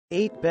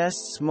8 Best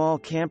Small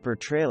Camper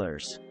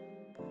Trailers.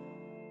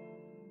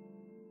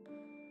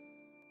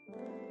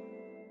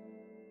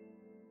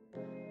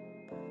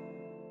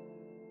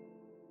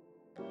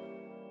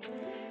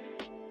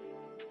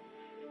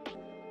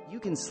 You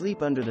can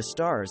sleep under the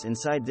stars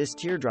inside this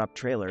Teardrop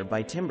trailer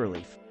by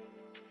Timberleaf.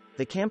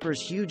 The camper's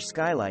huge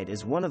skylight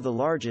is one of the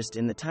largest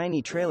in the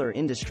tiny trailer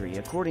industry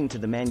according to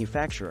the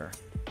manufacturer.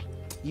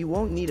 You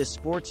won't need a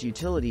sports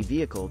utility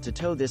vehicle to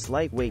tow this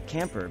lightweight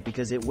camper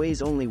because it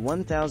weighs only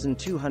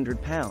 1,200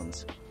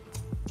 pounds.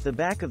 The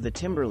back of the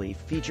Timberleaf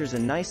features a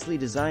nicely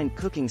designed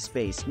cooking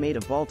space made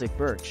of Baltic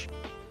birch.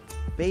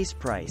 Base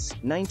price,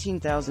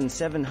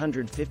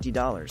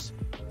 $19,750.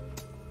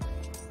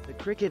 The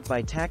Cricket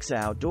by Taxa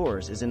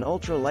Outdoors is an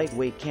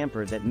ultra-lightweight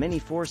camper that many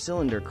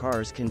four-cylinder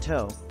cars can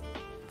tow.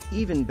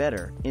 Even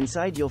better,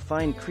 inside you'll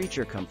find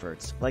creature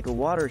comforts, like a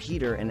water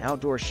heater and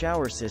outdoor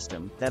shower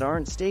system, that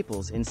aren't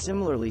staples in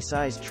similarly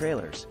sized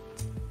trailers.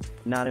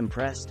 Not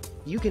impressed?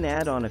 You can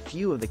add on a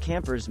few of the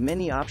camper's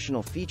many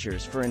optional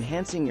features for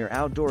enhancing your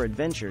outdoor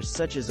adventures,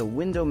 such as a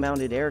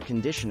window-mounted air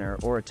conditioner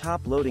or a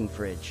top-loading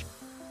fridge.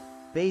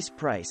 Base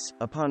price,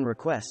 upon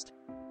request.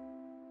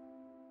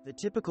 The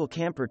typical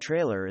camper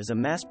trailer is a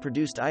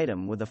mass-produced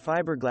item with a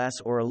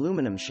fiberglass or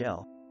aluminum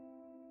shell.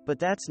 But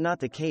that's not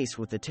the case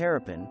with the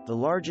Terrapin, the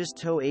largest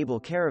tow-able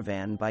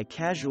caravan by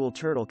Casual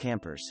Turtle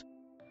Campers.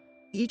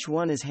 Each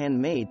one is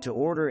handmade to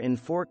order in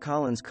Fort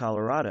Collins,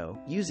 Colorado,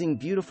 using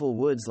beautiful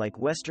woods like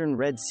western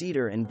red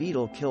cedar and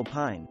beetle kill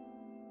pine.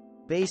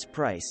 Base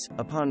price,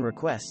 upon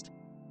request.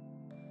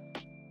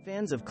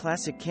 Fans of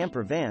classic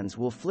camper vans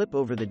will flip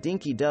over the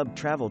Dinky Dub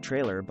travel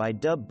trailer by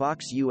Dub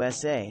Box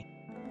USA.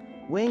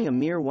 Weighing a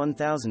mere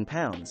 1,000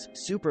 pounds,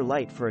 super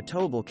light for a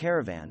towable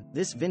caravan,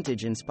 this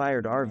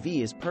vintage-inspired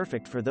RV is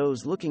perfect for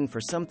those looking for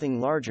something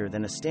larger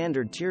than a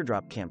standard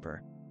teardrop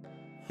camper.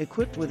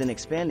 Equipped with an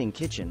expanding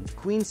kitchen,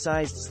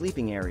 queen-sized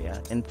sleeping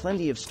area, and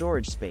plenty of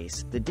storage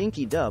space, the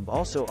Dinky Dub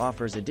also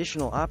offers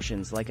additional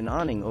options like an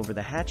awning over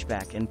the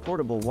hatchback and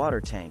portable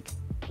water tank.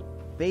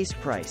 Base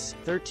price,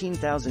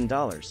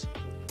 $13,000.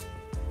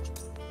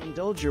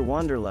 Indulge your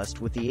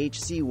wanderlust with the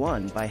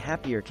HC1 by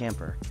Happier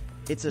Camper.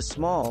 It's a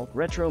small,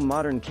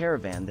 retro-modern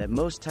caravan that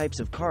most types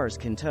of cars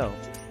can tow.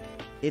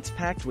 It's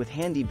packed with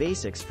handy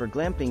basics for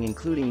glamping,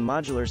 including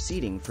modular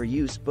seating for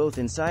use both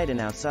inside and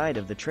outside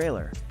of the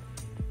trailer.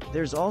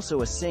 There's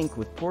also a sink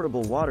with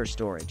portable water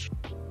storage.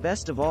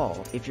 Best of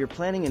all, if you're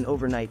planning an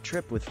overnight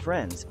trip with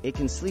friends, it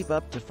can sleep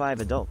up to 5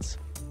 adults.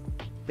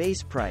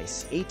 Base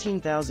price,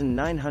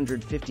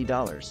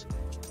 $18,950.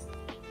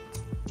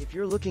 If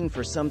you're looking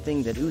for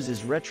something that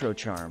oozes retro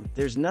charm,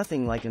 there's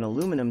nothing like an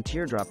aluminum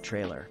teardrop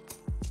trailer.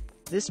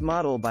 This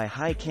model by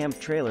High Camp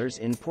Trailers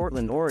in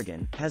Portland,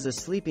 Oregon, has a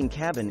sleeping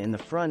cabin in the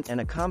front and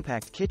a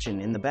compact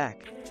kitchen in the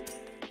back.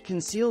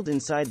 Concealed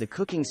inside the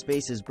cooking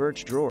space's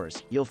birch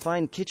drawers, you'll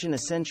find kitchen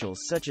essentials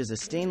such as a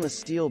stainless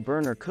steel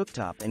burner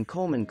cooktop and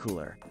Coleman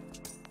cooler.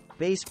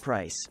 Base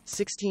price,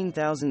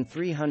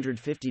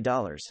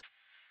 $16,350.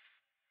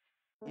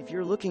 If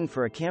you're looking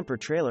for a camper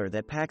trailer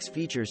that packs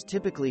features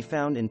typically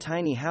found in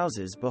tiny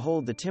houses,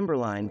 behold the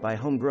Timberline by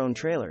Homegrown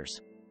Trailers.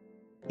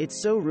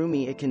 It's so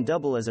roomy it can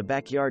double as a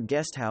backyard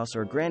guesthouse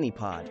or granny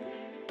pod.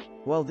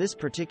 While this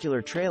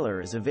particular trailer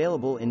is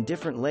available in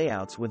different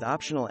layouts with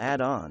optional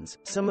add-ons,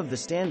 some of the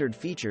standard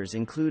features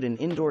include an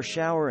indoor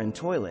shower and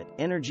toilet,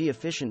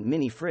 energy-efficient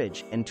mini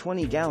fridge, and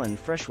 20-gallon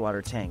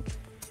freshwater tank.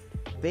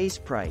 Base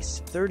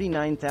price,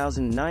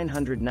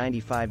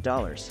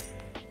 $39,995.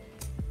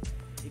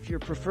 If your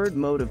preferred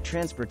mode of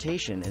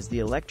transportation is the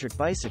electric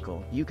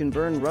bicycle, you can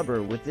burn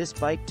rubber with this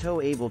bike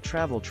tow-able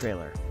travel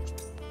trailer.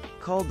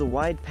 Called the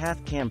Wide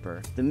Path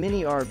Camper, the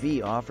mini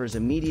RV offers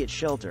immediate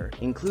shelter,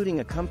 including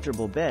a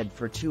comfortable bed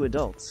for 2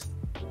 adults.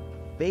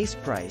 Base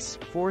price,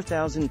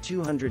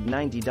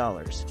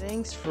 $4,290.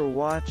 Thanks for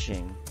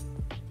watching.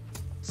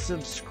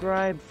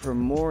 Subscribe for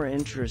more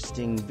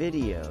interesting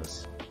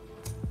videos.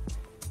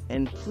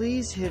 And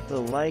please hit the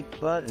like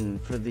button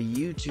for the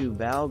YouTube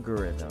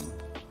algorithm.